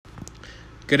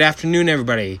Good afternoon,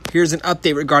 everybody. Here's an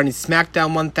update regarding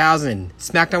SmackDown 1000.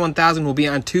 SmackDown 1000 will be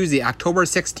on Tuesday, October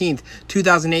 16th,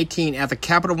 2018 at the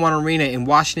Capital One Arena in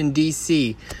Washington,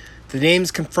 D.C. The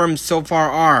names confirmed so far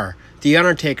are The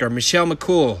Undertaker, Michelle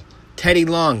McCool, Teddy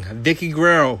Long, Vicky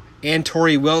Guerrero, and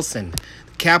Tori Wilson.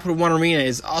 The Capital One Arena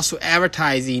is also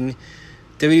advertising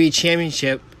WWE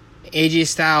Championship, AJ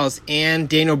Styles and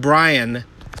Daniel Bryan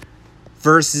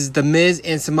versus The Miz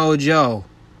and Samoa Joe.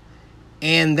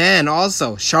 And then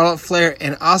also Charlotte Flair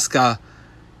and Asuka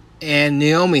and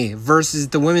Naomi versus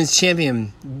the women's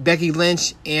champion Becky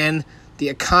Lynch and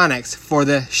the Iconics for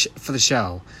the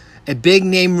show. A big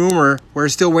name rumor we're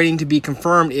still waiting to be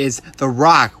confirmed is The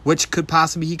Rock, which he could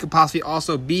possibly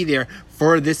also be there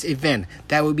for this event.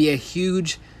 That would be a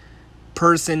huge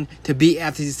person to be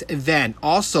at this event.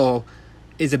 Also,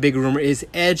 is a big rumor is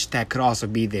Edge that could also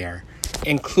be there,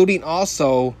 including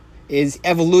also is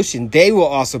Evolution. They will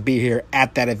also be here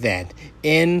at that event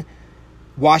in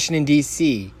Washington,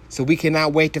 D.C. So we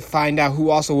cannot wait to find out who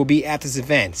also will be at this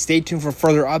event. Stay tuned for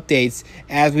further updates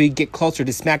as we get closer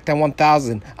to SmackDown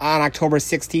 1000 on October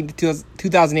 16th,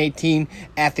 2018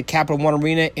 at the Capital One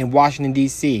Arena in Washington,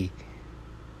 D.C.